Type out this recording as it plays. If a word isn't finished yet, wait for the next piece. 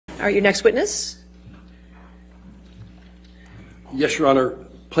All right, your next witness. Yes, Your Honor.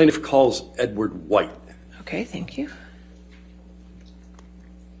 Plaintiff calls Edward White. Okay, thank you.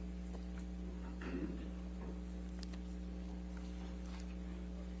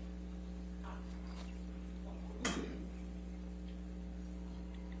 Do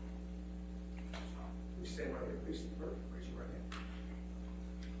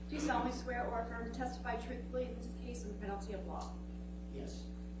you solemnly swear or affirm to testify truthfully in this case on the penalty of law? Yes.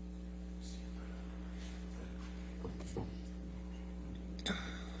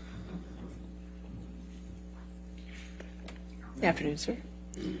 Good afternoon, sir.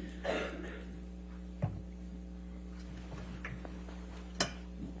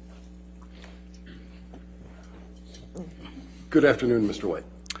 Good afternoon, Mr. White.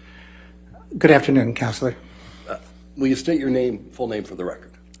 Good afternoon, Counselor. Will you state your full name for the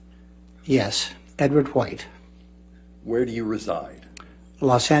record? Yes, Edward White, Where do you reside?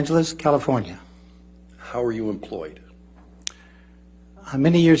 Los Angeles, California. How are you employed?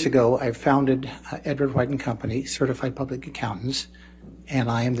 Many years ago, I founded Edward White & Company, Certified Public Accountants, and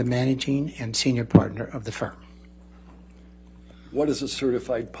I am the managing and senior partner of the firm. What is a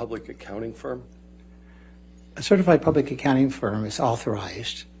certified public accounting firm? A certified public accounting firm is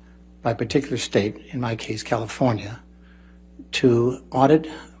authorized by a particular state, in my case, California, to audit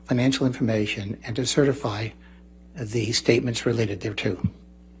financial information and to certify the statements related thereto.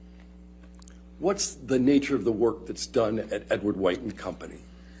 What's the nature of the work that's done at Edward White & Company?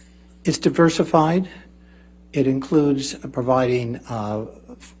 It's diversified. It includes providing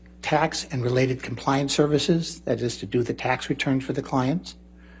tax and related compliance services, that is to do the tax returns for the clients.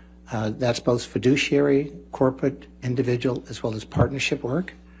 That's both fiduciary, corporate, individual, as well as partnership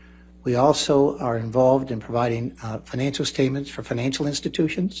work. We also are involved in providing financial statements for financial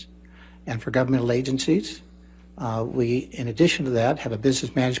institutions and for governmental agencies. We, in addition to that, have a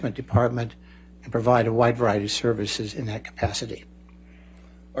business management department and provide a wide variety of services in that capacity.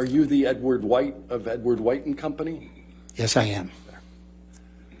 Are you the Edward White of Edward White & Company? Yes, I am.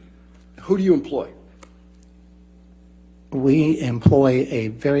 Who do you employ? We employ a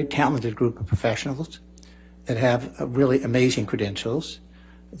very talented group of professionals that have really amazing credentials.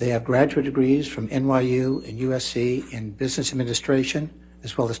 They have graduate degrees from NYU and USC in business administration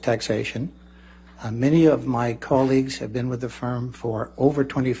as well as taxation. Many of my colleagues have been with the firm for over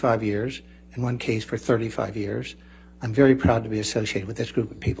 25 years, in one case for 35 years. I'm very proud to be associated with this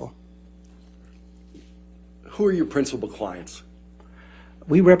group of people. Who are your principal clients?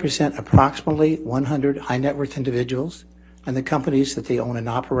 We represent approximately 100 high net worth individuals and the companies that they own and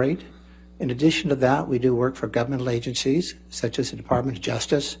operate. In addition to that, we do work for governmental agencies such as the Department of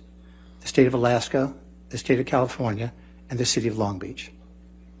Justice, the state of Alaska, the state of California, and the city of Long Beach.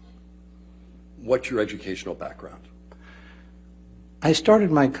 What's your educational background? I started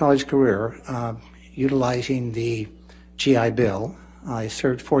my college career utilizing the GI Bill. I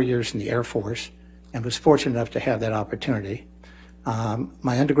served 4 years in the Air Force and was fortunate enough to have that opportunity.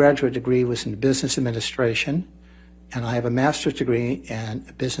 My undergraduate degree was in business administration, and I have a master's degree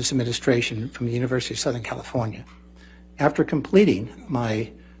in business administration from the University of Southern California. After completing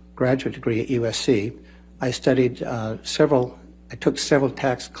my graduate degree at USC, I took several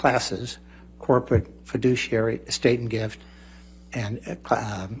tax classes, corporate, fiduciary, estate and gift, and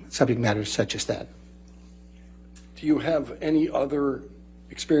subject matters such as that. Do you have any other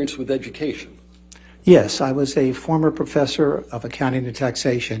experience with education? Yes, I was a former professor of accounting and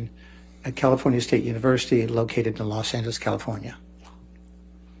taxation at California State University, located in Los Angeles, California.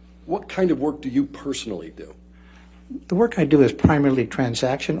 What kind of work do you personally do? The work I do is primarily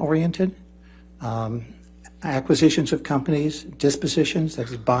transaction-oriented. Acquisitions of companies, dispositions, that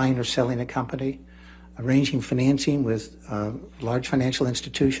is buying or selling a company, arranging financing with large financial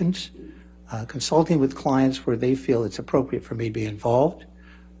institutions, consulting with clients where they feel it's appropriate for me to be involved,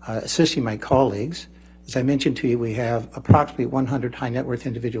 assisting my colleagues. As I mentioned to you, we have approximately 100 high net worth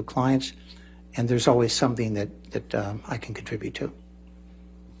individual clients, and there's always something that I can contribute to.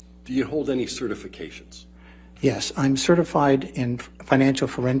 Do you hold any certifications? Yes, I'm certified in financial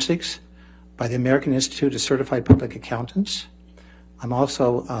forensics by the American Institute of Certified Public Accountants. I'm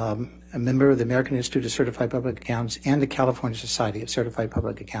also a member of the American Institute of Certified Public Accountants and the California Society of Certified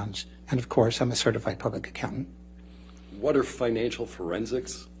Public Accountants. And of course, I'm a certified public accountant. What are financial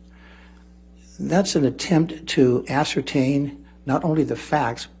forensics? That's an attempt to ascertain not only the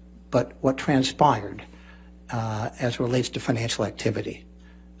facts, but what transpired as it relates to financial activity.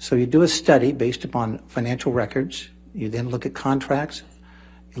 So you do a study based upon financial records. You then look at contracts.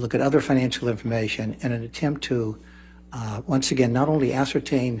 You look at other financial information in an attempt to, once again, not only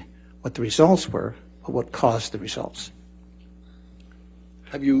ascertain what the results were, but what caused the results.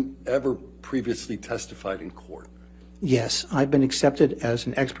 Have you ever previously testified in court? Yes, I've been accepted as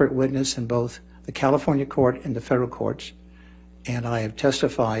an expert witness in both the California court and the federal courts, and I have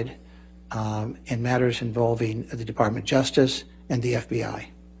testified in matters involving the Department of Justice and the FBI.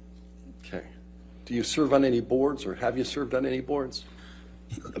 Okay. Do you serve on any boards, or have you served on any boards?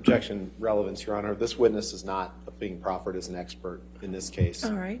 Objection, relevance, Your Honor. This witness is not being proffered as an expert in this case.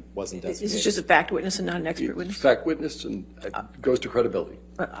 All right. Wasn't This designated. is just a fact witness and not an expert witness. Fact witness, and it goes to credibility.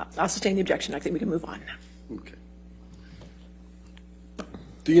 I'll sustain the objection. I think we can move on. Okay.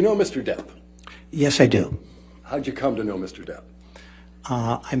 Do you know Mr. Depp? Yes, I do. How'd you come to know Mr. Depp?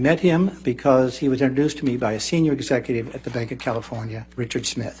 I met him because he was introduced to me by a senior executive at the Bank of California, Richard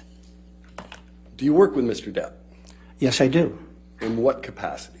Smith. Do you work with Mr. Depp? Yes, I do. In what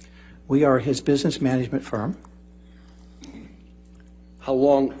capacity? We are his business management firm. How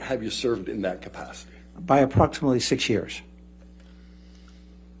long have you served in that capacity? By approximately 6 years.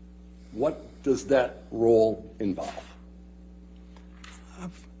 What does that role involve?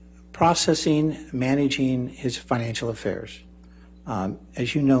 Processing, managing his financial affairs.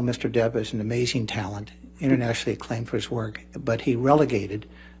 As you know, Mr. Depp is an amazing talent, internationally acclaimed for his work, but he relegated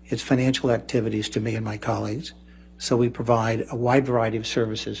his financial activities to me and my colleagues, so we provide a wide variety of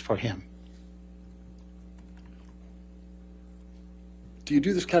services for him. Do you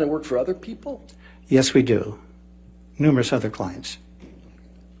do this kind of work for other people? Yes, we do. Numerous other clients.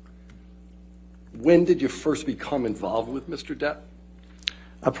 When did you first become involved with Mr. Depp?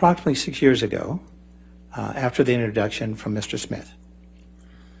 Approximately 6 years ago, after the introduction from Mr. Smith.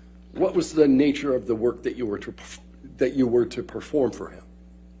 What was the nature of the work that you were to perform for him?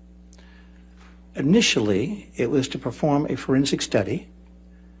 Initially, it was to perform a forensic study,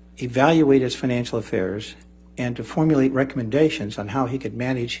 evaluate his financial affairs, and to formulate recommendations on how he could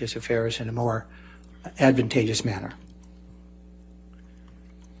manage his affairs in a more advantageous manner.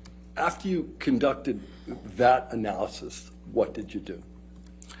 After you conducted that analysis, what did you do?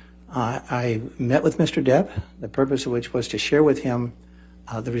 I met with Mr. Depp, the purpose of which was to share with him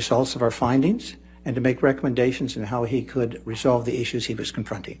the results of our findings and to make recommendations on how he could resolve the issues he was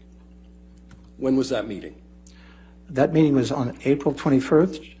confronting. When was that meeting? That meeting was on April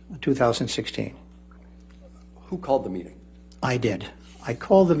 21st, 2016. Who called the meeting? I did. I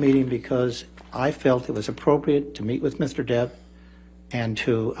called the meeting because I felt it was appropriate to meet with Mr. Depp and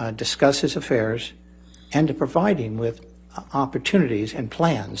to discuss his affairs and to provide him with opportunities and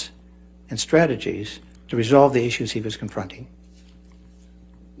plans and strategies to resolve the issues he was confronting.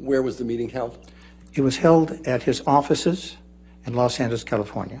 Where was the meeting held? It was held at his offices in Los Angeles,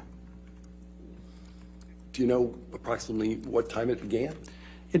 California. Do you know approximately what time it began?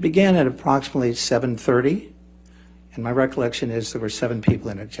 It began at approximately 7:30, and my recollection is there were 7 people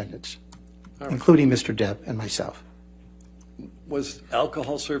in attendance, including Mr. Depp and myself. Was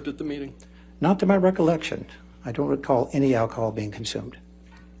alcohol served at the meeting? Not to my recollection. I don't recall any alcohol being consumed.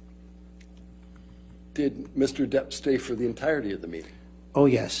 Did Mr. Depp stay for the entirety of the meeting? Oh,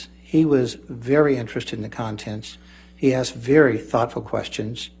 yes. He was very interested in the contents. He asked very thoughtful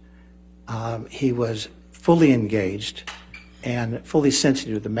questions. He was fully engaged and fully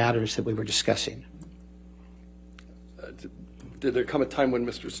sensitive to the matters that we were discussing. Did there come a time when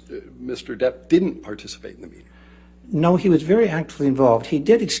Mr. Depp didn't participate in the meeting? No, he was very actively involved. He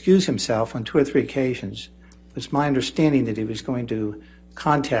did excuse himself on 2 or 3 occasions. It was my understanding that he was going to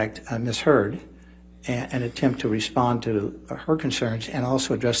contact Ms. Hurd and attempt to respond to her concerns and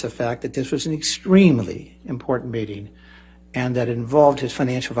also address the fact that this was an extremely important meeting and that it involved his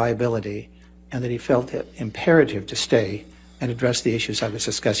financial viability and that he felt it imperative to stay and address the issues I was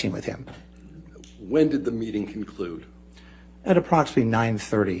discussing with him. When did the meeting conclude? At approximately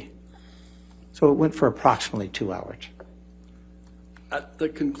 9:30. So it went for approximately 2 hours. At the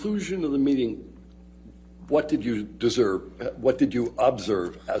conclusion of the meeting, what did you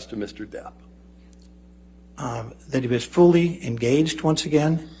observe as to Mr. Depp? That he was fully engaged once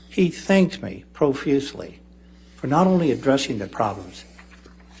again. He thanked me profusely for not only addressing the problems,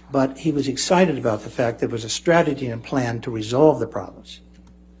 but he was excited about the fact there was a strategy and plan to resolve the problems.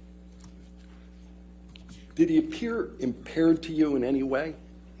 Did he appear impaired to you in any way?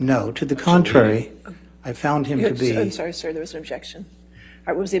 No, to the contrary, I found him to be... I'm sorry, sir, there was an objection. All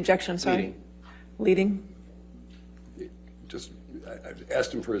right, what was the objection? I'm sorry. Leading? Just, I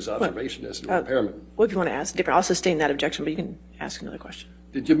asked him for his observation as to impairment. Well, if you want to ask different, I'll sustain that objection, but you can ask another question.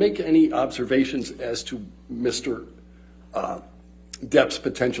 Did you make any observations as to Mr. Depp's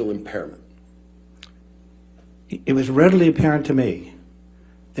potential impairment? It was readily apparent to me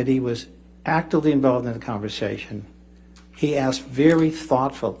that he was actively involved in the conversation. He asked very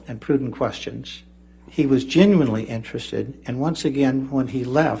thoughtful and prudent questions. He was genuinely interested, and once again, when he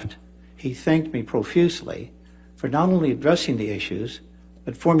left, he thanked me profusely for not only addressing the issues,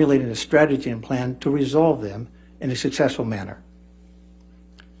 but formulating a strategy and plan to resolve them in a successful manner.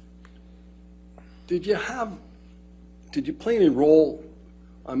 Did you play any role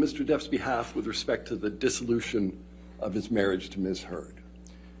on Mr. Depp's behalf with respect to the dissolution of his marriage to Ms. Heard?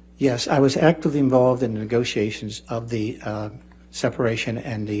 Yes, I was actively involved in the negotiations of the separation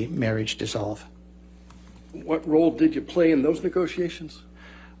and the marriage dissolve. What role did you play in those negotiations?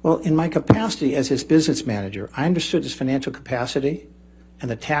 Well, in my capacity as his business manager, I understood his financial capacity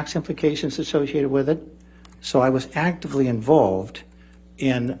and the tax implications associated with it, so I was actively involved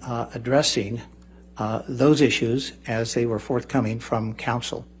in addressing those issues as they were forthcoming from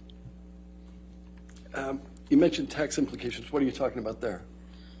counsel. You mentioned tax implications. What are you talking about there?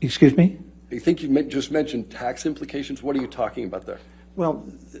 Excuse me? I think you just mentioned tax implications. What are you talking about there? Well,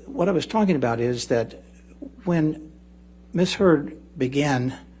 what I was talking about is that when Ms. Heard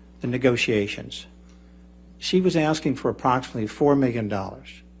began the negotiations, she was asking for approximately $4 million.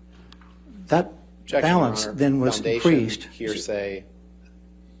 That Objection, balance Your Honor. then was Foundation, increased. Hearsay,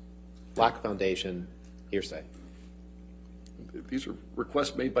 lack of foundation, hearsay. These are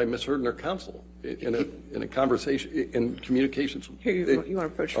requests made by Ms. Heard and her counsel in a conversation, in communications. Here, you want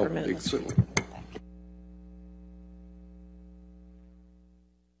to approach for a minute? Certainly.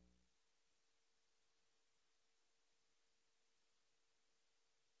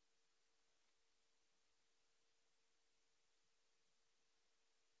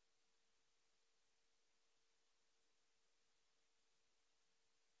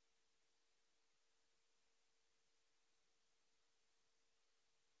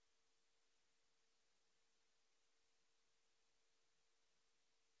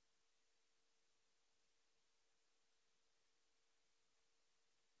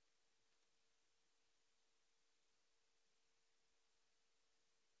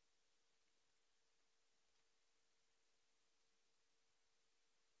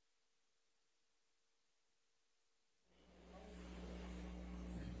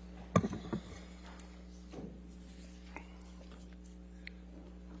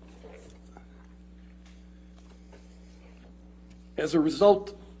 As a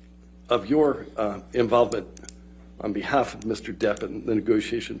result of your involvement on behalf of Mr. Depp in the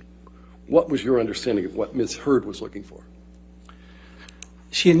negotiation, what was your understanding of what Ms. Heard was looking for?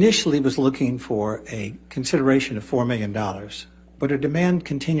 She initially was looking for a consideration of $4 million, but her demand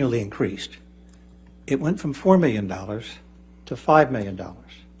continually increased. It went from $4 million to $5 million.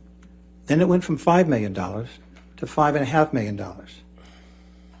 Then it went from $5 million to $5.5 million.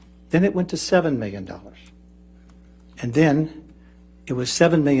 Then it went to $7 million. And then it was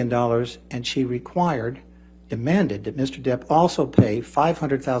 $7 million, and she demanded that Mr. Depp also pay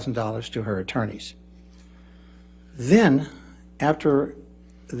 $500,000 to her attorneys. Then, after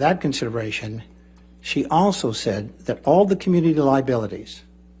that consideration, she also said that all the community liabilities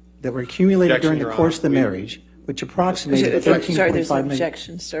that were accumulated Objection, during the Your course of the Honor. marriage, which approximated Sorry, there's $13.5 an million.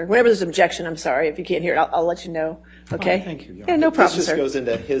 objection, sir. Whenever there's an objection, I'm sorry. If you can't hear it, I'll let you know. Okay? thank you, Your Yeah, no problem, This just sir. goes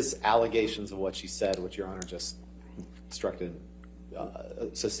into his allegations of what she said, which Your Honor just instructed,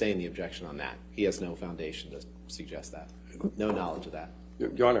 sustain the objection on that. He has no foundation to suggest that, no knowledge of that.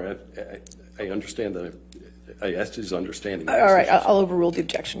 Your Honor, I understand that. I asked his understanding. All right, I'll overrule the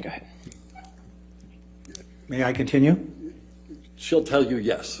objection. Go ahead. May I continue? She'll tell you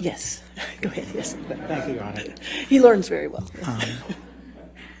yes. Yes. Go ahead, yes. Thank you, Your Honor. He learns very well.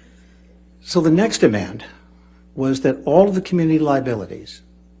 So the next demand was that all of the community liabilities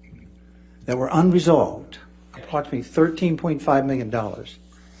that were unresolved, approximately $13.5 million,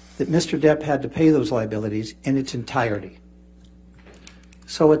 that Mr. Depp had to pay those liabilities in its entirety.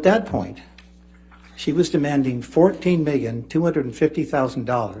 So at that point, she was demanding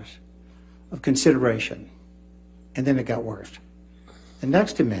 $14,250,000 of consideration, and then it got worse. The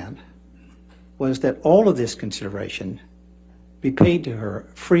next demand was that all of this consideration be paid to her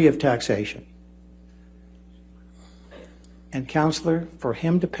free of taxation. And, Counselor, for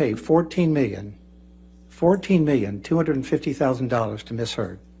him to pay $14,250,000 to Ms.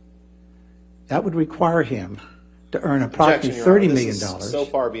 Heard, that would require him to earn approximately Objection, Your Honor. $30 This million. is so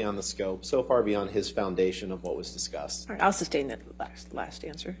far beyond the scope, so far beyond his foundation of what was discussed. All right, I'll sustain that last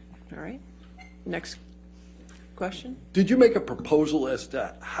answer. All right. Next question. Did you make a proposal as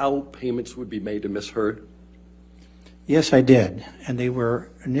to how payments would be made to Ms. Heard? Yes, I did, and they were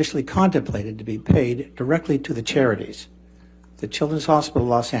initially contemplated to be paid directly to the charities. The Children's Hospital of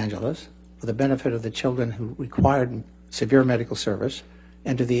Los Angeles, for the benefit of the children who required severe medical service,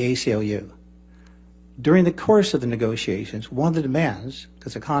 and to the ACLU. During the course of the negotiations, one of the demands,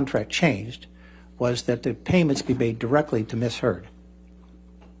 because the contract changed, was that the payments be made directly to Miss Heard.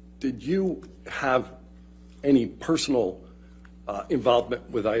 Did you have any personal involvement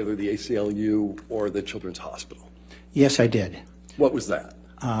with either the ACLU or the Children's Hospital? Yes, I did. What was that?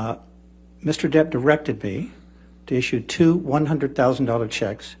 Mr. Depp directed me to issue two $100,000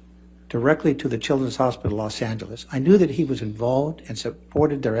 checks directly to the Children's Hospital Los Angeles. I knew that he was involved and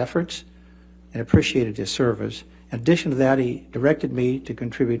supported their efforts and appreciated his service. In addition to that, he directed me to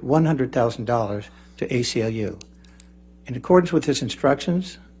contribute $100,000 to ACLU. In accordance with his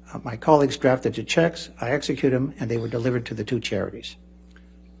instructions, my colleagues drafted the checks, I executed them, and they were delivered to the two charities.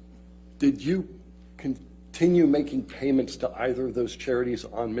 Did you continue making payments to either of those charities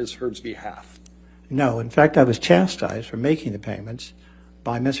on Ms. Heard's behalf? No, in fact, I was chastised for making the payments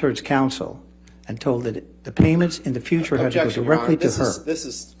by Ms. Heard's counsel and told that the payments in the future had to go Objection, Your directly Honor. to her. This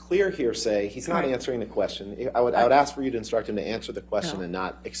is clear hearsay. He's not answering the question. I would ask for you to instruct him to answer the question No. and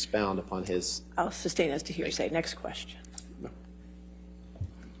not expound upon his. I'll sustain as to hearsay. Next question.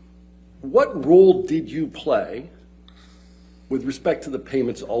 What role did you play with respect to the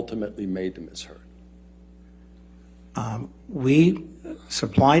payments ultimately made to Ms. Heard? We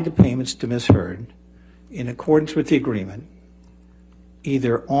supplied the payments to Ms. Heard in accordance with the agreement,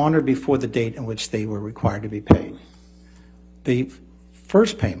 either on or before the date in which they were required to be paid. The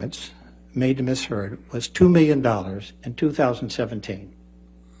first payments made to Ms. Heard was $2 million in 2017.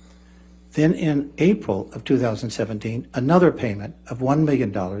 Then in April of 2017, another payment of $1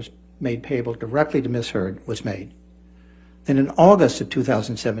 million made payable directly to Ms. Heard was made. Then in August of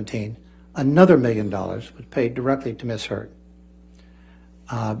 2017, another $1 million was paid directly to Ms. Heard.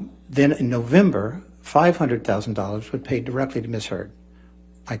 Then in November, $500,000 was paid directly to Ms. Heard.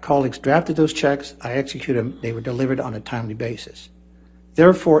 My colleagues drafted those checks, I executed them, they were delivered on a timely basis.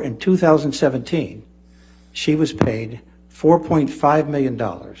 Therefore, in 2017, she was paid $4.5 million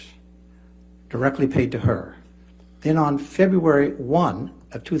directly paid to her. Then on February 1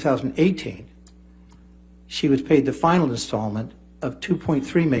 of 2018, she was paid the final installment of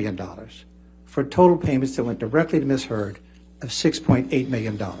 $2.3 million for total payments that went directly to Ms. Heard of $6.8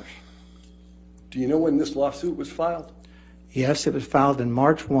 million. Do you know when this lawsuit was filed? Yes, it was filed in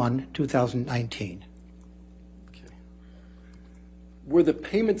March 1, 2019. Okay. Were the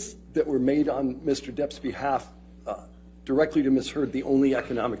payments that were made on Mr. Depp's behalf directly to Ms. Heard the only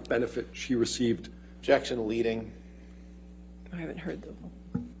economic benefit she received? Objection, leading. I haven't heard the,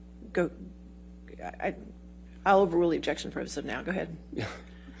 go, I'll overrule the objection for us now. Go ahead.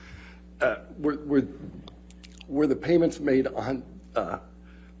 Were the payments made on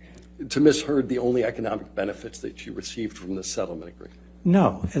to Ms. Heard the only economic benefits that she received from the settlement agreement?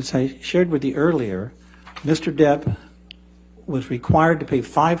 No, as I shared with you earlier, Mr. Depp was required to pay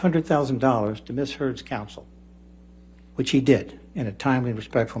 $500,000 to Ms. Heard's counsel, which he did in a timely and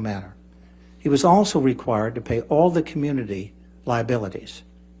respectful manner. He was also required to pay all the community liabilities,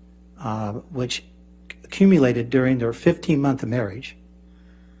 which accumulated during their 15-month marriage,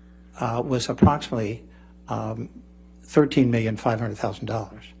 was approximately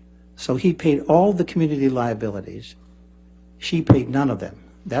 $13,500,000. So he paid all the community liabilities. She paid none of them.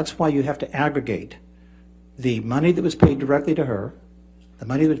 That's why you have to aggregate the money that was paid directly to her, the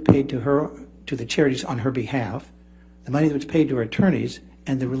money that was paid to her, to the charities on her behalf, the money that was paid to her attorneys,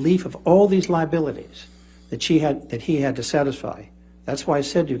 and the relief of all these liabilities that he had to satisfy. That's why I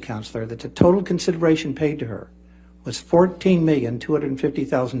said to you, Counselor, that the total consideration paid to her was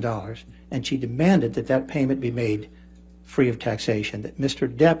 $14,250,000, and she demanded that that payment be made free of taxation, that Mr.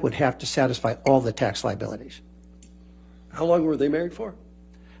 Depp would have to satisfy all the tax liabilities. How long were they married for?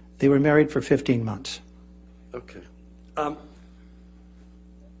 They were married for 15 months. Okay.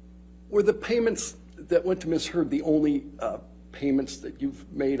 Were the payments that went to Ms. Heard the only payments that you've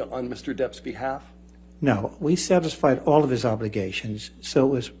made on Mr. Depp's behalf? No, we satisfied all of his obligations, so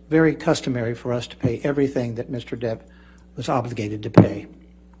it was very customary for us to pay everything that Mr. Depp was obligated to pay.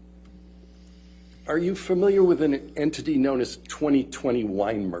 Are you familiar with an entity known as 2020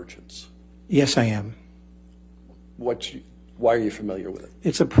 Wine Merchants? Yes, I am. Why are you familiar with it?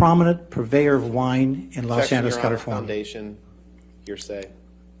 It's a prominent purveyor of wine in Los Objection, Angeles, Your Honor. California. Foundation, hearsay.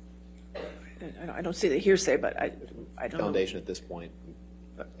 I don't see the hearsay, but I don't know. Foundation at this point.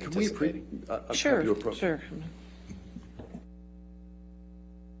 Could we Anticipating. Sure, approach? sure.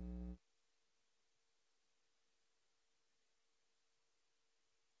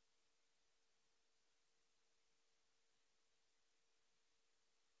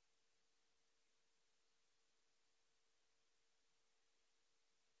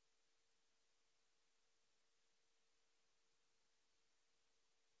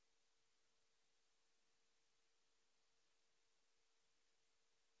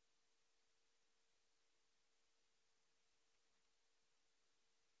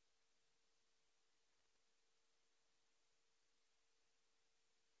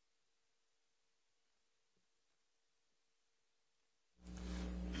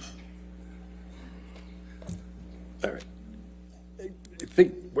 All right. I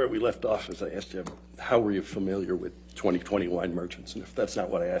think where we left off is I asked you, how were you familiar with 2020 wine merchants? And if that's not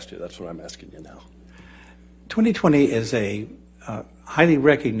what I asked you, that's what I'm asking you now. 2020 is a highly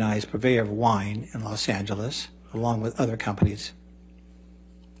recognized purveyor of wine in Los Angeles, along with other companies.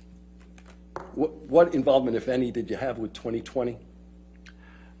 What involvement, if any, did you have with 2020?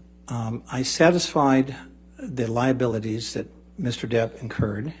 I satisfied the liabilities that Mr. Depp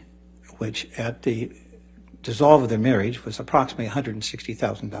incurred, which at the dissolve of their marriage was approximately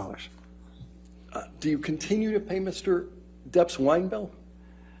 $160,000. Do you continue to pay Mr. Depp's wine bill?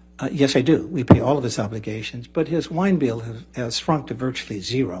 Yes, I do. We pay all of his obligations, but his wine bill has shrunk to virtually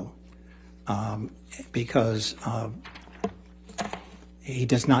zero because he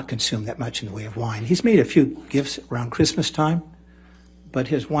does not consume that much in the way of wine. He's made a few gifts around Christmas time, but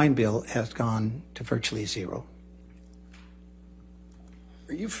his wine bill has gone to virtually zero.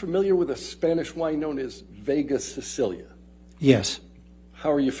 Are you familiar with a Spanish wine known as Vega Sicilia? Yes.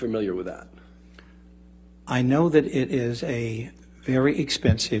 How are you familiar with that? I know that it is a very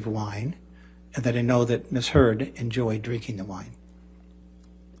expensive wine, and that I know that Ms. Heard enjoyed drinking the wine.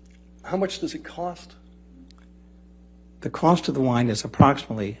 How much does it cost? The cost of the wine is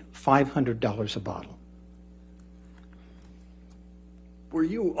approximately $500 a bottle. Were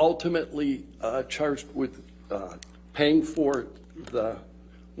you ultimately charged with paying for the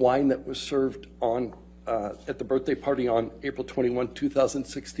wine that was served on at the birthday party on April 21,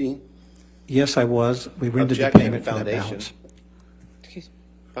 2016? Yes, I was. We rendered the Objection, payment for that Foundation. balance. Excuse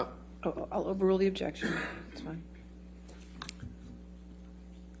me. Oh, I'll overrule the objection. It's fine.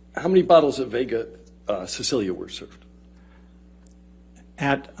 How many bottles of Vega Sicilia were served?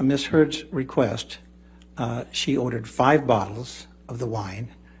 At Ms. Heard's request, she ordered 5 bottles of the wine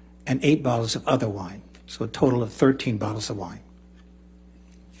and 8 bottles of other wine, so a total of 13 bottles of wine.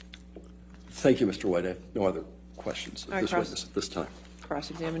 Thank you, Mr. White. I have no other questions All right, of this Cross. witness at this time.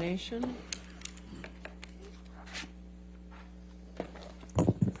 Cross-examination.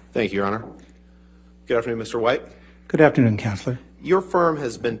 thank you, Your Honor. Good afternoon, Mr. White. Good afternoon, Counselor. Your firm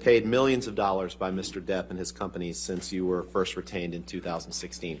has been paid millions of dollars by Mr. Depp and his companies since you were first retained in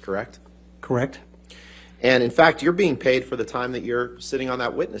 2016, correct? Correct? And in fact, you're being paid for the time that you're sitting on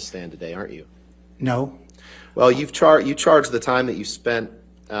that witness stand today, aren't you? No. Well, you charged the time that you spent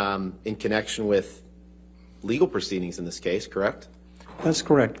in connection with legal proceedings in this case, correct? That's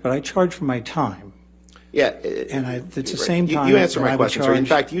correct, but I charge for my time. Yeah. And it's the same time You answer that I my would question, sir. In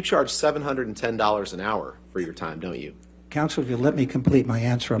charge- fact, you charge $710 an hour for your time, don't you? Counsel, if you'll let me complete my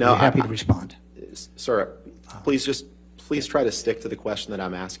answer, I'll No, be happy to respond. Sir, please try to stick to the question that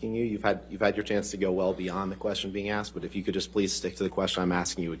I'm asking you. You've had your chance to go well beyond the question being asked, but if you could just please stick to the question I'm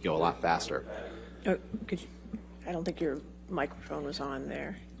asking you, it would go a lot faster. I don't think your microphone was on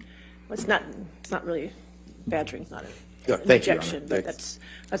there. Well, it's not really badgering, it's not Yeah, an thank you, Your objection, Honor. but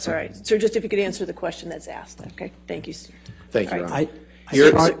that's all right. Sir, just if you could answer the question that's asked, okay? Thank you, sir. Thank you, All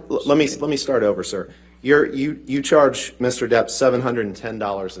Your right. Honor. Let me start over, sir. You charge Mr. Depp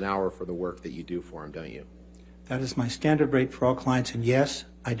 $710 an hour for the work that you do for him, don't you? That is my standard rate for all clients, and yes,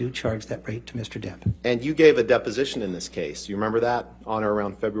 I do charge that rate to Mr. Depp. And you gave a deposition in this case. You remember that? On or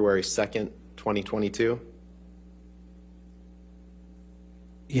around February 2nd, 2022?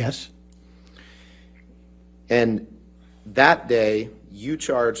 Yes, And that day, you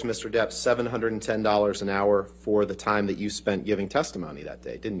charged Mr. Depp $710 an hour for the time that you spent giving testimony that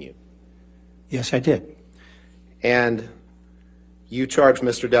day, didn't you? yes, I did. And you charge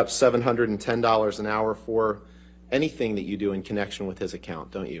Mr. Depp $710 an hour for anything that you do in connection with his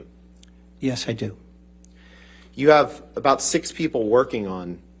account, don't you? Yes, I do. You have about 6 people working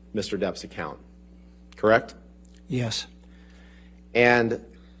on Mr. Depp's account, correct? Yes, And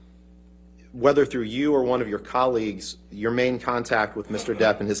whether through you or one of your colleagues, your main contact with Mr.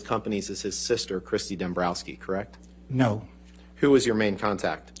 Depp and his companies is his sister, Christy Dombrowski, correct? no, Who is your main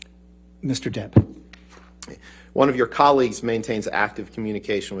contact? Mr. Depp. One of your colleagues maintains active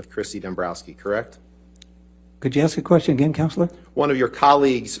communication with Christy Dombrowski, correct? Could you ask the question again, Counselor? One of your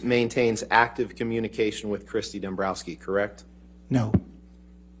colleagues maintains active communication with Christy Dombrowski, correct? No,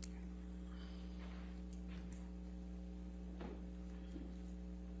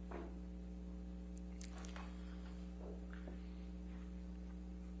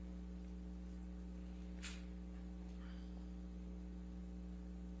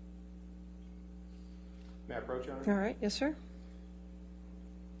 May I approach, Your Honor? All right, yes, sir.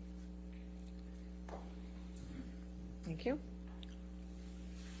 Thank you.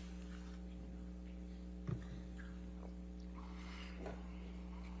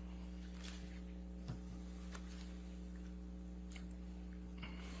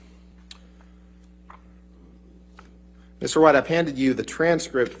 Mr. White, I've handed you the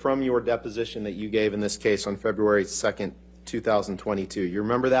transcript from your deposition that you gave in this case on February 2nd, 2022. You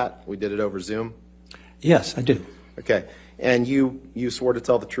remember that? We did it over Zoom? Yes, I do. Okay. And you swore to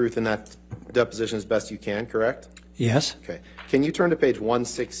tell the truth in that deposition as best you can, correct? Yes, Okay. Can you turn to page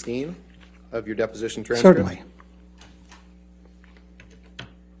 116 of your deposition transcript? certainly.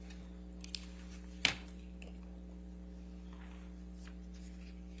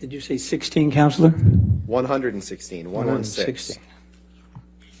 Did you say 16, Counselor? 116, 116.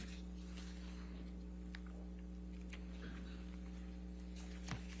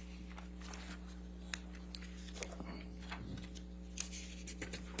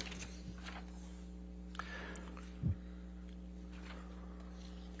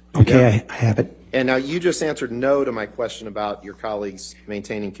 Okay, I have it. And now you just answered no to my question about your colleagues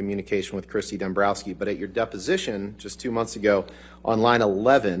maintaining communication with Christy Dombrowski, but at your deposition just 2 months ago on line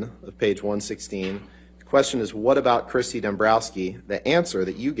 11 of page 116, the question is, what about Christy Dombrowski? The answer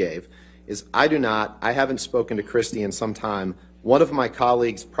that you gave is, I do not. I haven't spoken to Christy in some time. One of my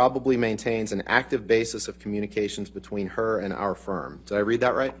colleagues probably maintains an active basis of communications between her and our firm. Did I read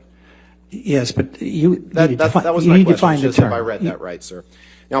that right? Yes, but you That was my question, just if I read term. that right, sir.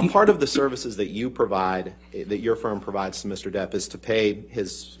 Now, part of the services that you provide, that your firm provides to Mr. Depp, is to pay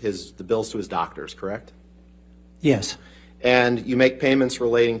the bills to his doctors, correct? Yes, And you make payments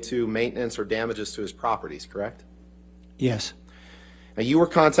relating to maintenance or damages to his properties, correct? yes, Now, you were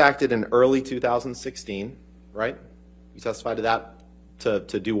contacted in early 2016, right? You testified to that to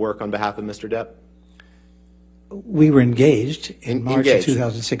do work on behalf of Mr. Depp? we were engaged in March Engaged. of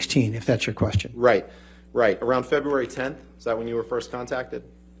 2016, if that's your question. Right, right. Around February 10th, is that when you were first contacted?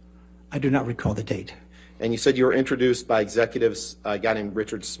 I do not recall the date. And you said you were introduced by executives, a guy named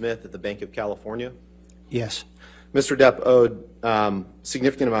Richard Smith at the Bank of California? Yes, Mr. Depp owed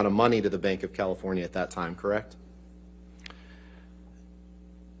significant amount of money to the Bank of California at that time, correct?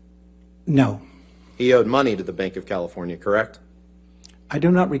 no. He owed money to the Bank of California, correct? I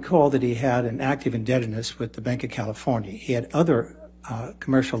do not recall that he had an active indebtedness with the Bank of California. He had other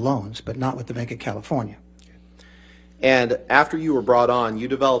commercial loans, but not with the Bank of California. And after you were brought on, you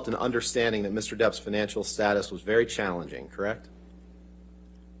developed an understanding that Mr. Depp's financial status was very challenging, correct?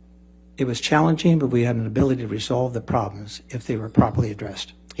 It was challenging, but we had an ability to resolve the problems if they were properly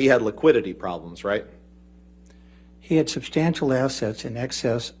addressed. He had liquidity problems, right? He had substantial assets in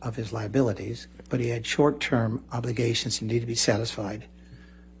excess of his liabilities, but he had short-term obligations that needed to be satisfied.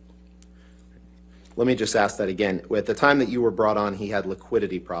 Let me just ask that again. At the time that you were brought on, he had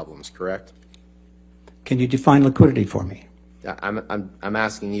liquidity problems, correct? Can you define liquidity for me? I'm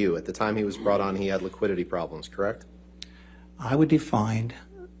asking you. At the time he was brought on, he had liquidity problems, correct? I would define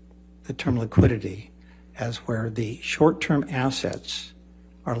the term liquidity as where the short-term assets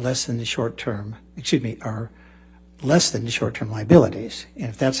are less than the short-term, are less than the short-term liabilities. And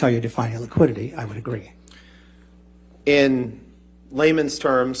if that's how you're defining liquidity, I would agree. In layman's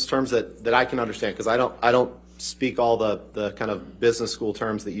terms that I can understand, because I don't speak all the kind of business school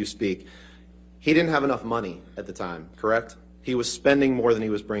terms that you speak, he didn't have enough money at the time, correct? He was spending more than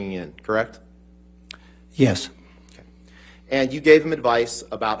he was bringing in, correct? Yes, And you gave him advice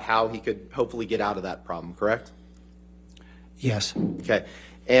about how he could hopefully get out of that problem, correct? yes, Okay.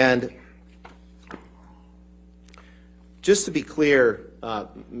 And just to be clear,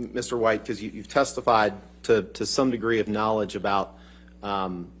 Mr. White, because you've testified to some degree of knowledge about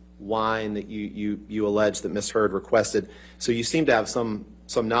wine that you allege that Ms. Heard requested, so you seem to have some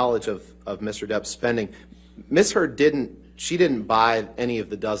knowledge of Mr. Depp's spending. Ms. Heard didn't buy any of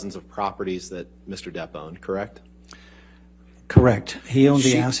the dozens of properties that Mr. Depp owned, correct? correct. He owned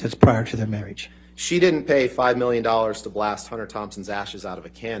the assets prior to their marriage. She didn't pay $5 million to blast Hunter Thompson's ashes out of a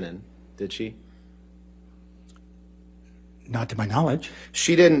cannon, did she? Not to my knowledge.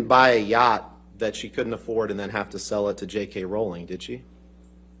 She didn't buy a yacht that she couldn't afford and then have to sell it to J.K. Rowling, did she?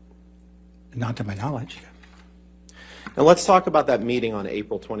 Not to my knowledge. Now let's talk about that meeting on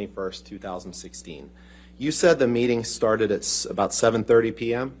April 21st, 2016. You said the meeting started at about 7:30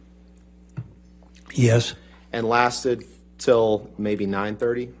 p.m. Yes, and lasted till maybe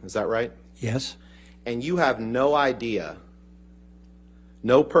 9:30, is that right? yes, And you have no idea,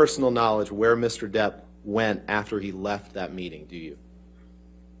 no personal knowledge where Mr. Depp went after he left that meeting, do you?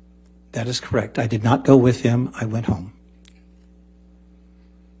 that is correct. I did not go with him. I went home.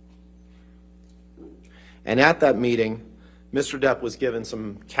 And at that meeting, Mr. Depp was given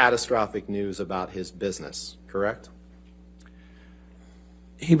some catastrophic news about his business, correct?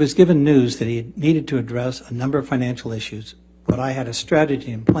 He was given news that he needed to address a number of financial issues, but I had a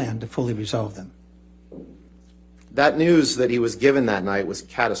strategy and plan to fully resolve them. That news that he was given that night was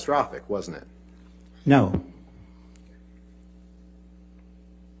catastrophic, wasn't it? No,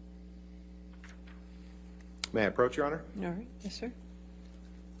 May I approach, Your Honor? All right, yes, sir.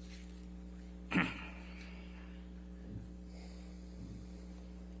 Thank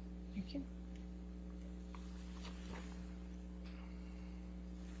you.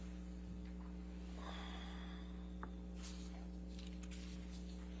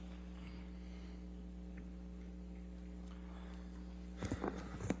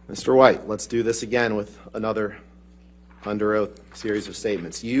 Mr. White, let's do this again with another under oath series of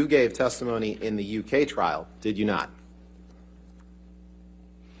statements. You gave testimony in the UK trial, did you not?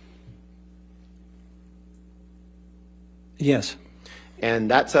 Yes. And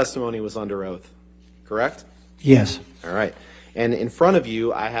that testimony was under oath, correct? Yes. All right. And in front of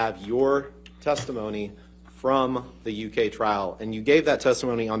you, I have your testimony from the UK trial, and you gave that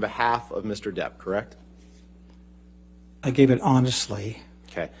testimony on behalf of Mr. Depp, correct? I gave it honestly.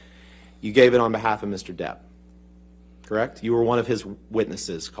 Okay. You gave it on behalf of Mr. Depp, correct? You were one of his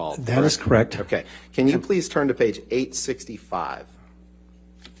witnesses called. That is correct. Okay. Can you please turn to page 865?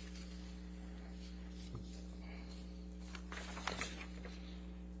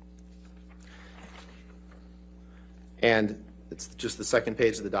 And it's just the second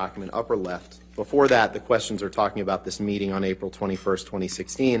page of the document, upper left. Before that, the questions are talking about this meeting on April 21st,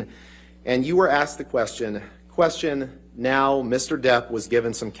 2016. And you were asked the question, now Mr. Depp was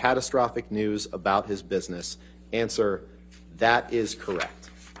given some catastrophic news about his business. Answer, that is correct.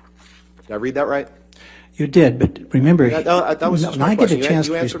 Did I read that right? You did, but remember, That was just when my I get a question. chance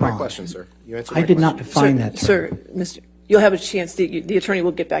You to answered my respond, question, sir. You answered I my did not question. define that term. Sir, Mr., you'll have a chance, the attorney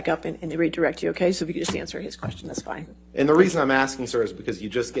will get back up and redirect you, okay? So if you could just answer his question, that's fine. And the reason I'm asking, sir, is because you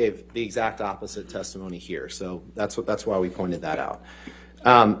just gave the exact opposite testimony here. So that's why we pointed that out.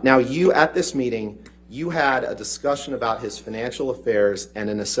 Now, you, at this meeting, you had a discussion about his financial affairs and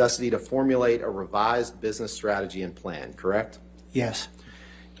a necessity to formulate a revised business strategy and plan, correct? Yes.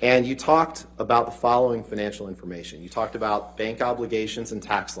 And you talked about the following financial information. You talked about bank obligations and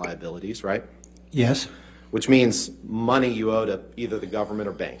tax liabilities, right? Yes. Which means money you owe to either the government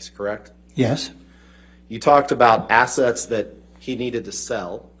or banks, correct? Yes. You talked about assets that he needed to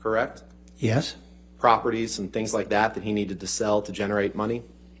sell, correct? Yes. Properties and things like that he needed to sell to generate money.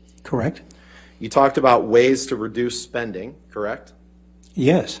 Correct. You talked about ways to reduce spending, correct?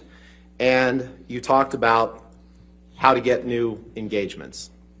 Yes. And you talked about how to get new engagements,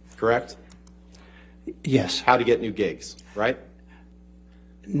 correct? Yes. How to get new gigs, right?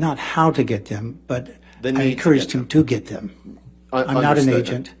 Not how to get them, but The I need to encouraged get him to get them. I'm not an Understood.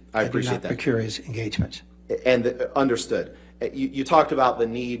 agent. I do appreciate not that. procure his engagements. And understood. You talked about the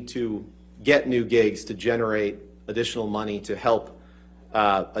need to get new gigs to generate additional money to help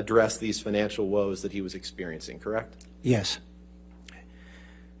address these financial woes that he was experiencing, correct? Yes.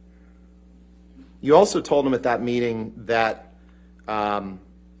 You also told him at that meeting that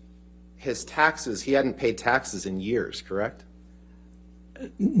his taxes, he hadn't paid taxes in years, correct?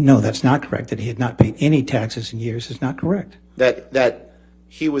 No, that's not correct. That he had not paid any taxes in years is not correct. That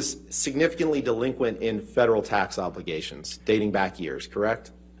he was significantly delinquent in federal tax obligations dating back years,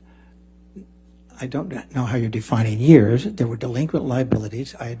 correct? I don't know how you're defining years. There were delinquent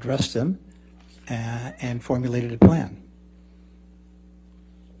liabilities. I addressed them and formulated a plan.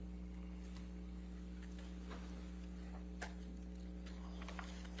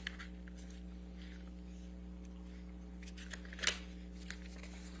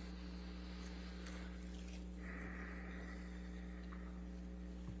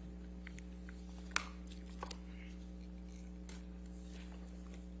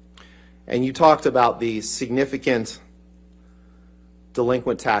 And you talked about the significant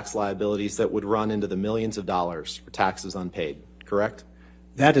delinquent tax liabilities that would run into the millions of dollars for taxes unpaid, correct?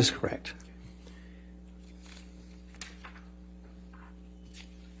 That is correct.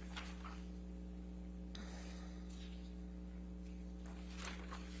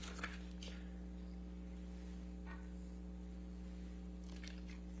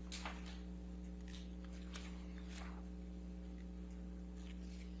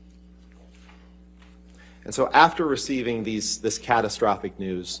 And so after receiving this catastrophic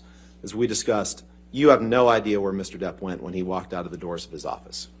news, as we discussed, you have no idea where Mr. Depp went when he walked out of the doors of his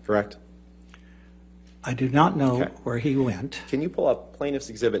office, correct? I do not know Okay. where he went. Can you pull up Plaintiff's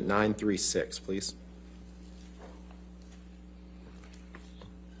Exhibit 936, please?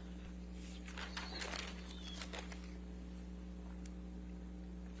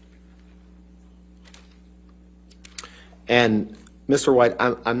 And Mr. White,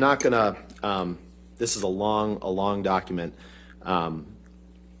 I'm not going to, this is a long document that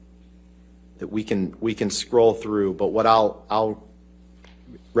we can scroll through, but what I'll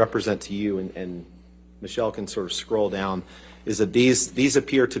represent to you, and Michelle can sort of scroll down, is that these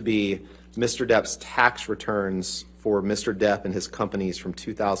appear to be Mr. Depp's tax returns for Mr. Depp and his companies from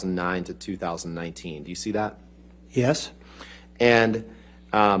 2009 to 2019. Do you see that? Yes. And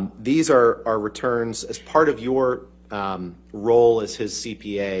these are returns as part of your role as his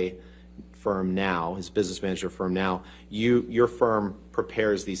CPA firm now, his business manager firm now. Your firm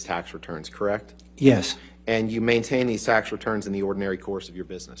prepares these tax returns, correct? Yes. And you maintain these tax returns in the ordinary course of your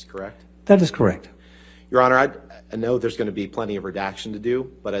business, correct? That is correct. Your Honor, I know there's going to be plenty of redaction to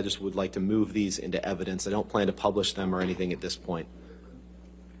do, but I just would like to move these into evidence. I don't plan to publish them or anything at this point.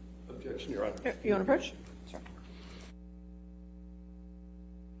 Objection, Your Honor. You want to approach? Sorry.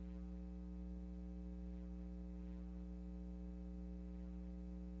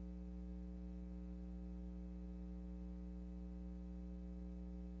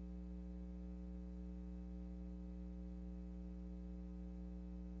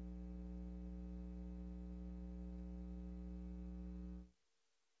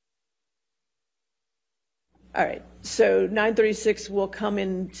 All right, so 936 will come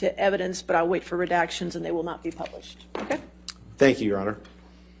into evidence, but I'll wait for redactions and they will not be published, okay? Thank you, Your Honor.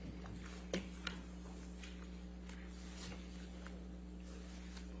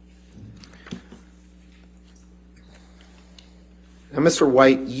 Now, Mr.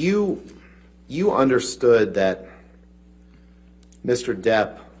 White, you understood that Mr.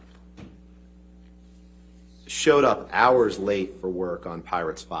 Depp showed up hours late for work on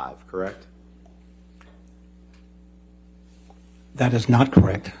Pirates 5, correct? That is not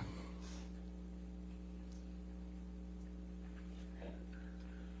correct.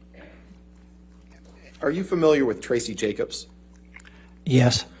 Are you familiar with Tracy Jacobs?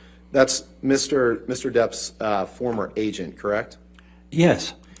 Yes. That's Mr. Depp's former agent, correct?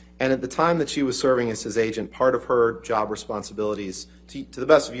 Yes. And at the time that she was serving as his agent, part of her job responsibilities, to the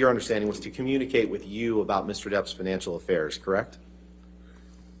best of your understanding, was to communicate with you about Mr. Depp's financial affairs, correct?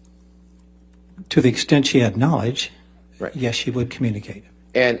 To the extent she had knowledge, Right. yes, she would communicate.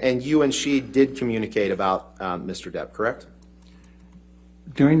 And you and she did communicate about Mr. Depp, correct?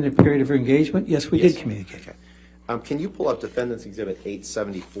 During the period of her engagement, yes, we Yes. did communicate. Okay. Can you pull up Defendant's Exhibit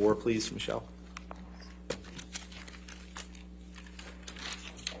 874, please, Michelle?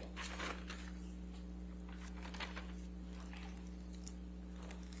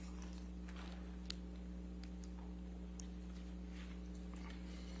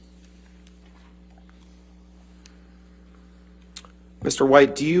 Mr.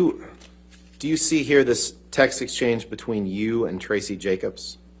 White, do you see here this text exchange between you and Tracy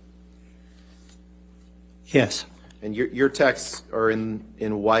Jacobs? Yes. And your texts are in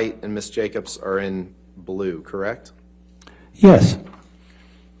white and Miss Jacobs are in blue, correct? Yes.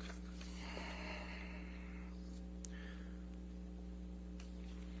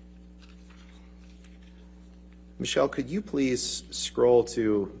 Michelle, could you please scroll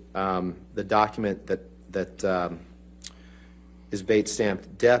to the document that is Bate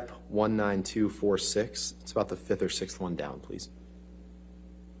stamped Depp 19246. It's about the fifth or sixth one down, please.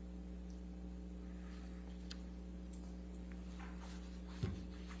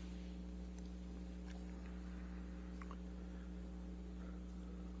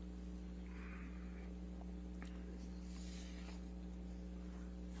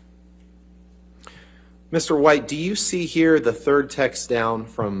 Mr. White, do you see here the third text down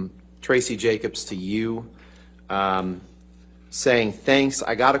from Tracy Jacobs to you saying, thanks,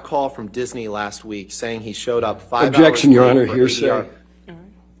 I got a call from Disney last week saying he showed up 5 hours Objection, Your late Honor, for hearsay. ADR.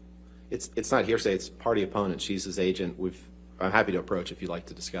 It's not hearsay, it's party opponent. She's his agent. I'm happy to approach if you'd like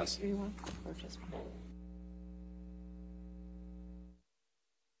to discuss. You want to approach this one?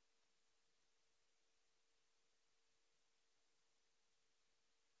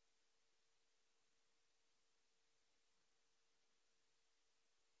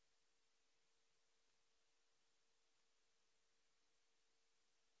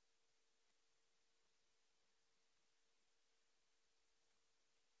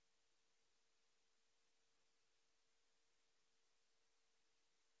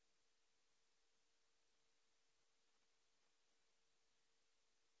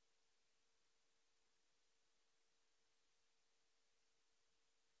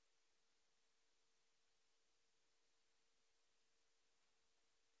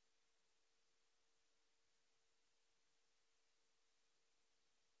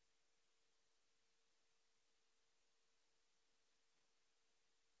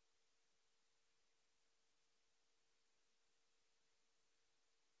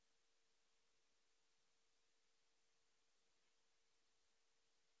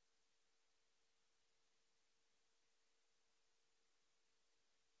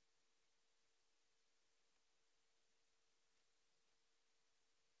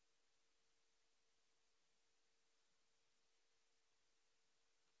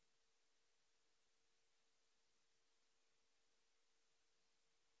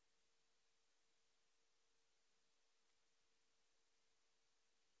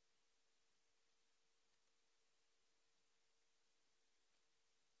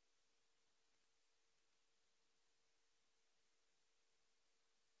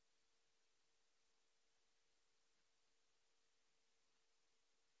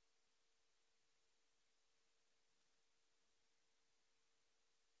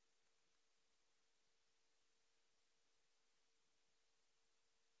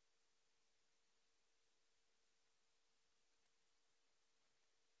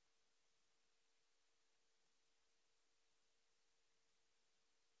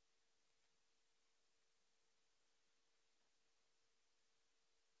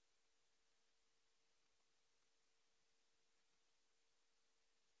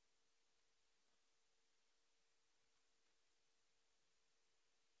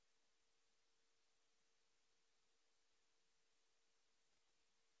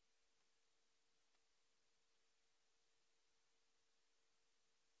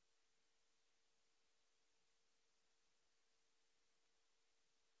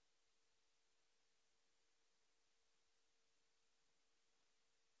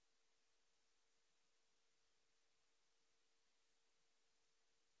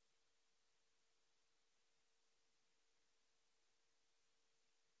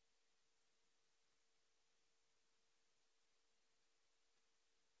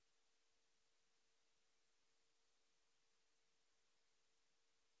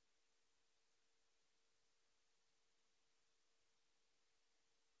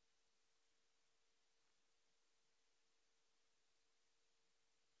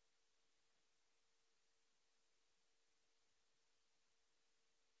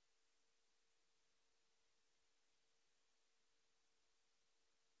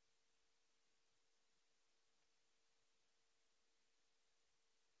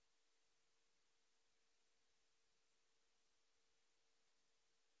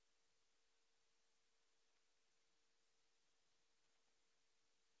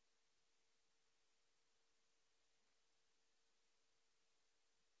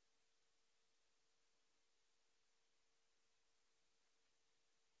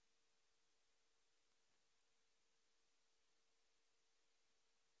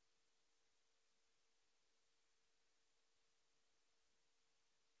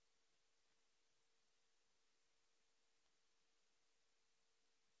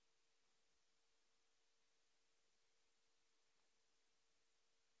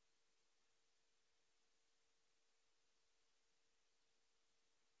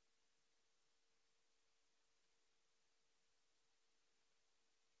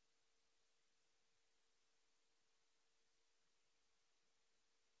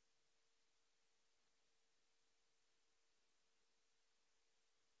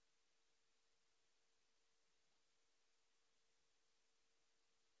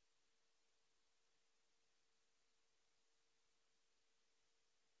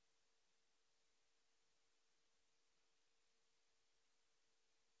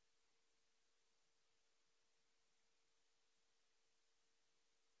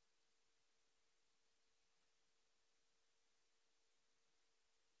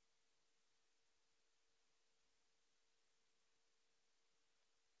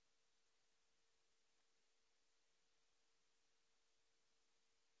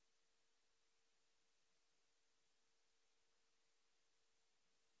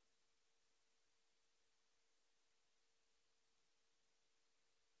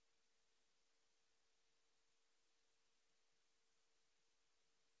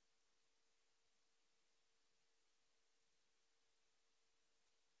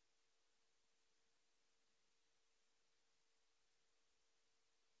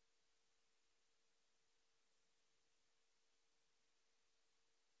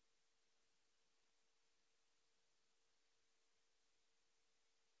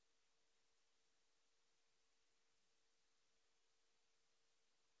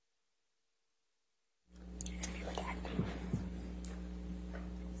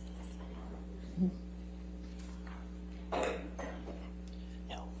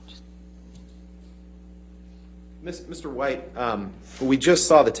 Mr. White, we just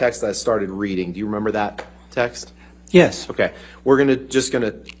saw the text that I started reading. Do you remember that text? Yes. Okay, we're just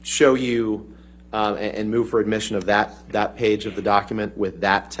gonna show you and move for admission of that page of the document with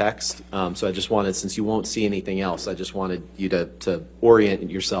that text. So I just wanted, since you won't see anything else, I just wanted you to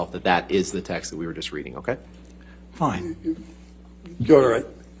orient yourself that that is the text that we were just reading. Okay. Fine. All right.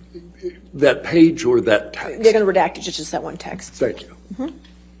 That page or that text? They're going to redact it, just that one text. Thank you.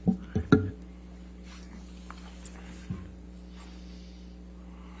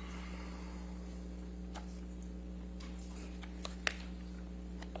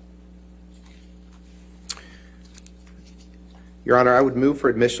 Your Honor, I would move for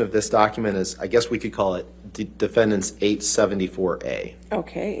admission of this document as, I guess we could call it Defendant's 874A.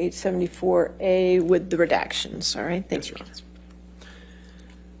 Okay, 874A with the redactions, all right, thank you.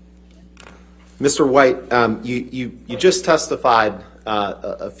 Mr. White, you just testified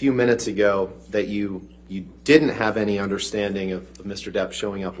a few minutes ago that you didn't have any understanding of Mr. Depp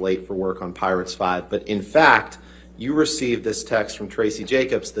showing up late for work on Pirates 5, but in fact, you received this text from Tracy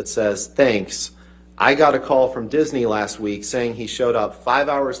Jacobs that says, "Thanks. I got a call from Disney last week saying he showed up 5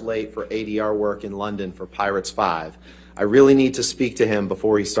 hours late for ADR work in London for Pirates 5. I really need to speak to him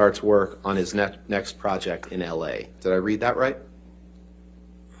before he starts work on his next project in LA." Did I read that right?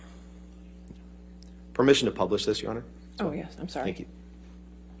 Permission to publish this, Your Honor? Oh, yes, I'm sorry. Thank you.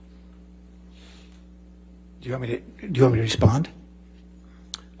 Do you want me to respond?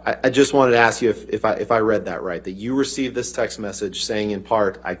 I just wanted to ask you if I read that right, that you received this text message saying in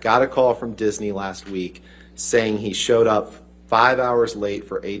part, "I got a call from Disney last week saying he showed up 5 hours late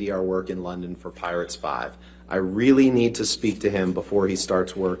for ADR work in London for Pirates 5. I really need to speak to him before he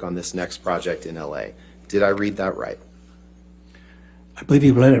starts work on this next project in LA." Did I read that right? I believe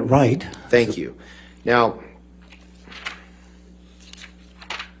you read it right. Thank you. Now,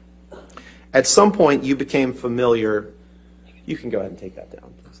 at some point you became familiar. You can go ahead and take that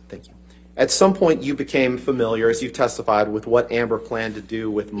down, please. Thank you. At some point you became familiar, as you've testified, with what Amber planned to do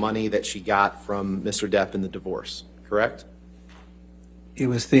with money that she got from Mr. Depp in the divorce, correct? It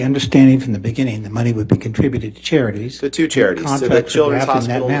was the understanding from the beginning the money would be contributed to charities. The two charities, so the Contracts were drafted in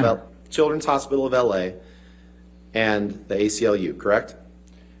that manner. Children's Hospital of LA and the ACLU, correct?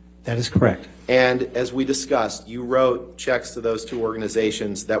 That is correct. And as we discussed, you wrote checks to those two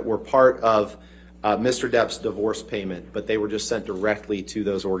organizations that were part of Mr. Depp's divorce payment, but they were just sent directly to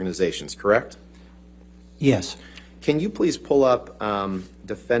those organizations, correct? Yes. Can you please pull up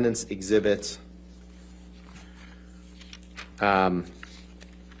Defendant's Exhibit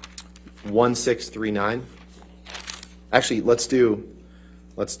 1639? Actually, let's do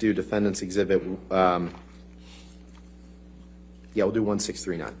Defendant's Exhibit. Yeah, we'll do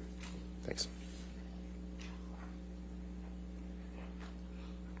 1639. Thanks.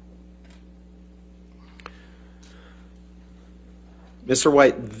 Mr.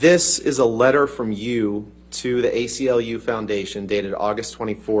 White, this is a letter from you to the ACLU Foundation dated August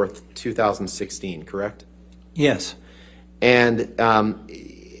 24th, 2016, correct? Yes. And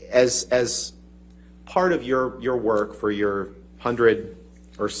as part of your work for your 100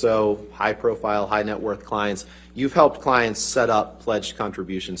 or so high-profile, high-net-worth clients, you've helped clients set up pledged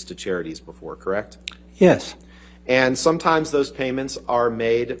contributions to charities before, correct? Yes. And sometimes those payments are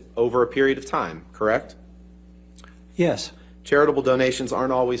made over a period of time, correct? Yes. Charitable donations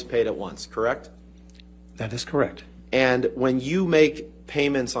aren't always paid at once, correct? That is correct. And when you make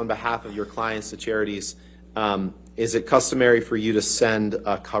payments on behalf of your clients to charities, is it customary for you to send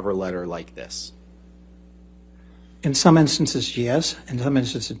a cover letter like this? In some instances, yes. In some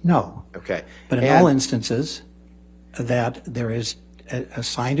instances, no. Okay. But in all instances, that there is a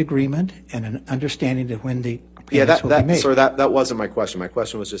signed agreement and an understanding of when the payments will be made. Sir, that wasn't my question. My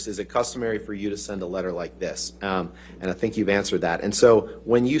question was just, is it customary for you to send a letter like this? And I think you've answered that. And so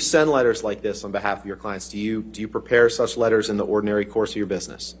when you send letters like this on behalf of your clients, do you prepare such letters in the ordinary course of your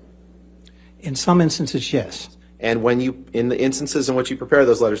business? In some instances, yes. And in the instances in which you prepare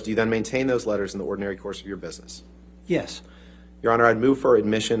those letters, do you then maintain those letters in the ordinary course of your business? Yes. Your Honor, I'd move for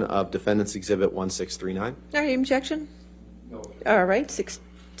admission of Defendant's Exhibit 1639. Any objection? No. All right,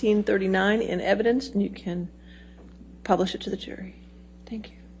 1639 in evidence, and you can publish it to the jury.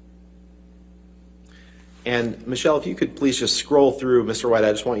 Thank you. And Michelle, if you could please just scroll through, Mr. White,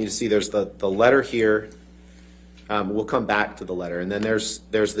 I just want you to see there's the letter here. We'll come back to the letter. And then there's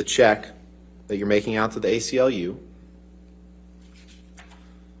the check that you're making out to the ACLU.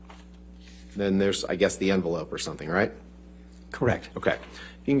 Then there's, I guess, the envelope or something, right? Correct. Okay.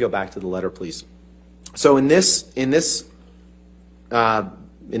 You can go back to the letter, please. So in this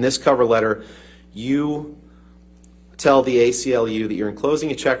cover letter, you tell the ACLU that you're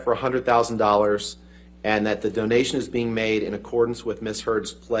enclosing a check for $100,000 and that the donation is being made in accordance with Ms.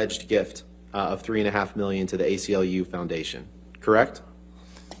 Heard's pledged gift of $3.5 million to the ACLU Foundation, correct?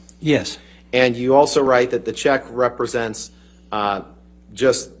 Yes. And you also write that the check represents,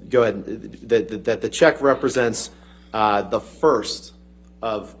 just go ahead, that the check represents the first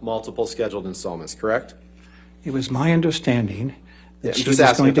of multiple scheduled installments, correct? It was my understanding that I'm she just was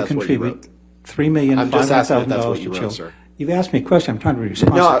asking going if to that's what you contribute wrote. $3,500,000 I'm just asking if that's what to you wrote, children. sir. You've asked me a question. I'm trying to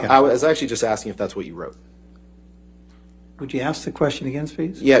respond. No, to I was actually just asking if that's what you wrote. Would you ask the question again,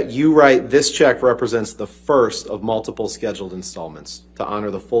 please? Yeah, you write, this check represents the first of multiple scheduled installments to honor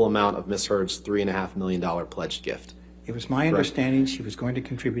the full amount of Ms. Heard's $3.5 million pledged gift. It was my understanding she was going to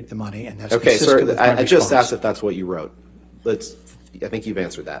contribute the money, and that's Okay, consistent sir, with my I just response. asked if that's what you wrote. I think you've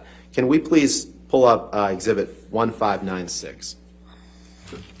answered that. Can we please pull up Exhibit 1596?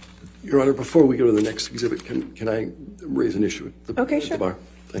 Your Honor, before we go to the next exhibit, can I raise an issue at the, Okay, at sure. the bar?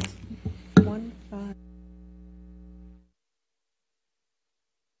 Thanks. 1, 5.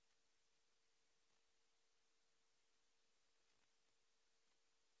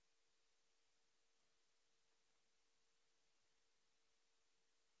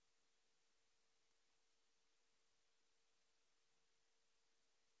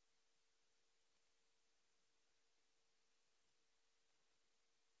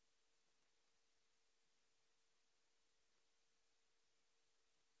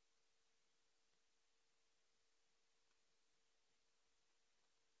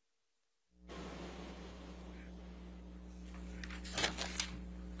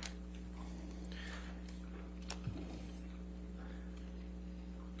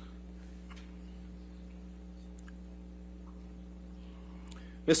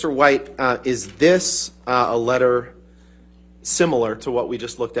 Mr. White, is this a letter similar to what we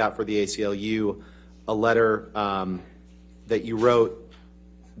just looked at for the ACLU, a letter that you wrote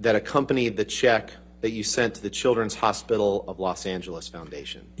that accompanied the check that you sent to the Children's Hospital of Los Angeles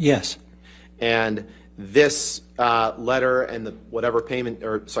Foundation? Yes. And this letter and the whatever payment,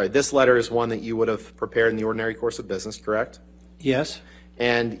 or sorry, this letter is one that you would have prepared in the ordinary course of business, correct? Yes.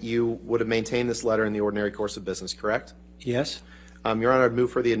 And you would have maintained this letter in the ordinary course of business, correct? Yes. Your Honor, I'd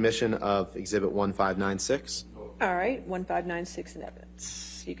move for the admission of Exhibit 1596. All right, 1596 in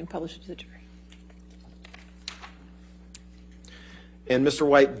evidence. You can publish it to the jury. And Mr.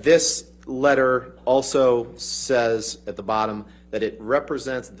 White, this letter also says at the bottom that it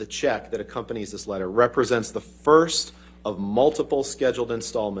represents, the check that accompanies this letter represents the first of multiple scheduled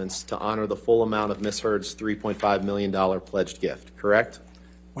installments to honor the full amount of Ms. Heard's $3.5 million pledged gift, correct?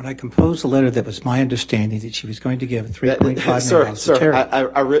 When I composed the letter, that was my understanding that she was going to give $3.5 million to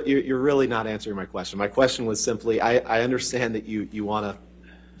charity. You're really not answering my question. My question was simply, I understand that you want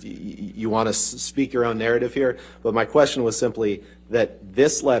to speak your own narrative here, but my question was simply that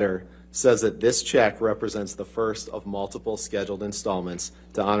this letter says that this check represents the first of multiple scheduled installments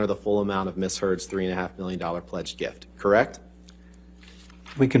to honor the full amount of Ms. Heard's $3.5 million pledged gift, correct?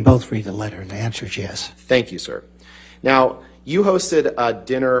 We can both read the letter, and the answer is yes. Thank you, sir. Now, you hosted a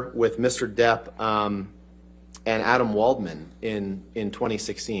dinner with Mr. Depp and Adam Waldman in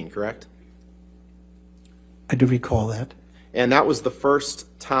 2016, correct? I do recall that. And that was the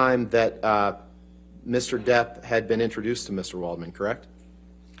first time that Mr. Depp had been introduced to Mr. Waldman, correct?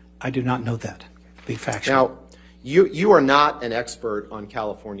 I do not know that, to be factual. Now, you are not an expert on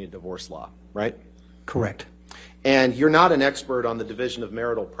California divorce law, right? Correct. And you're not an expert on the division of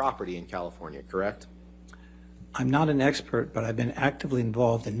marital property in California, correct? I'm not an expert, but I've been actively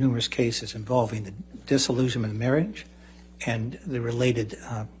involved in numerous cases involving the dissolution of marriage and the related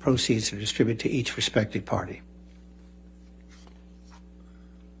proceeds that are distributed to each respective party.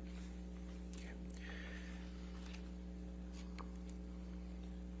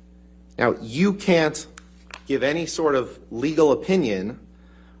 Now, you can't give any sort of legal opinion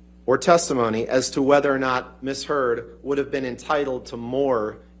or testimony as to whether or not Ms. Heard would have been entitled to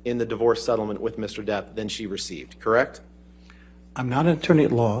more in the divorce settlement with Mr. Depp than she received, correct? I'm not an attorney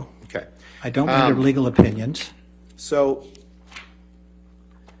at law. Okay. I don't render legal opinions. So,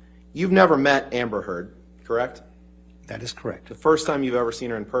 you've never met Amber Heard, correct? That is correct. The first time you've ever seen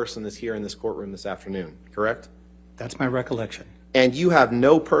her in person is here in this courtroom this afternoon, correct? That's my recollection. And you have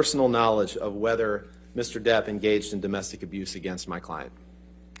no personal knowledge of whether Mr. Depp engaged in domestic abuse against my client,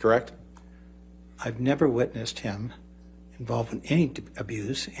 correct? I've never witnessed him involved in any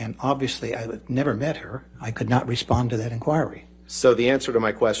abuse, and obviously I've never met her. I could not respond to that inquiry. So the answer to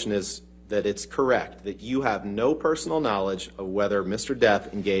my question is that it's correct, that you have no personal knowledge of whether Mr.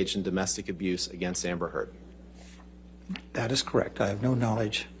 Depp engaged in domestic abuse against Amber Heard. That is correct. I have no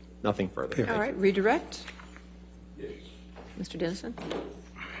knowledge Nothing further. All right, redirect. Mr. Dennison?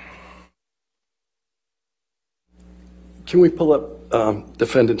 Can we pull up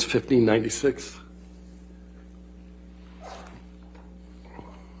defendants 1596?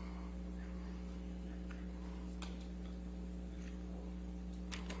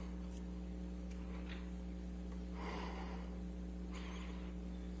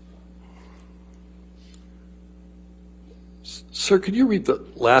 Sir, could you read the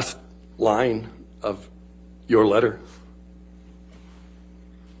last line of your letter?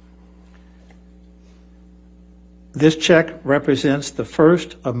 This check represents the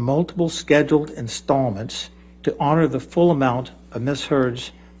first of multiple scheduled installments to honor the full amount of Ms.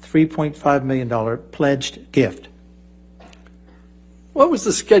 Heard's $3.5 million pledged gift. What was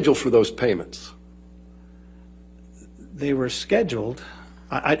the schedule for those payments? They were scheduled.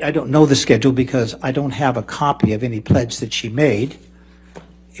 I don't know the schedule because I don't have a copy of any pledge that she made,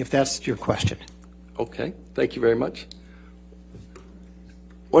 if that's your question. Okay, thank you very much.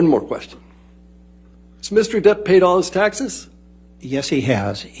 One more question. Has Mr. Depp paid all his taxes? Yes, he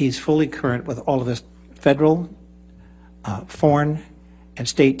has. He's fully current with all of his federal, foreign, and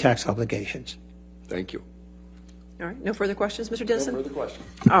state tax obligations. Thank you. All right, no further questions, Mr. No Dennison? further questions.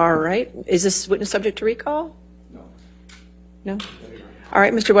 All right, is this witness subject to recall? No? All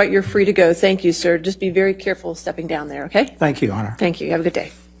right, Mr. White, you're free to go. Thank you, sir. Just be very careful stepping down there, okay? Thank you, Your Honor. Thank you. Have a good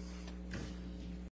day.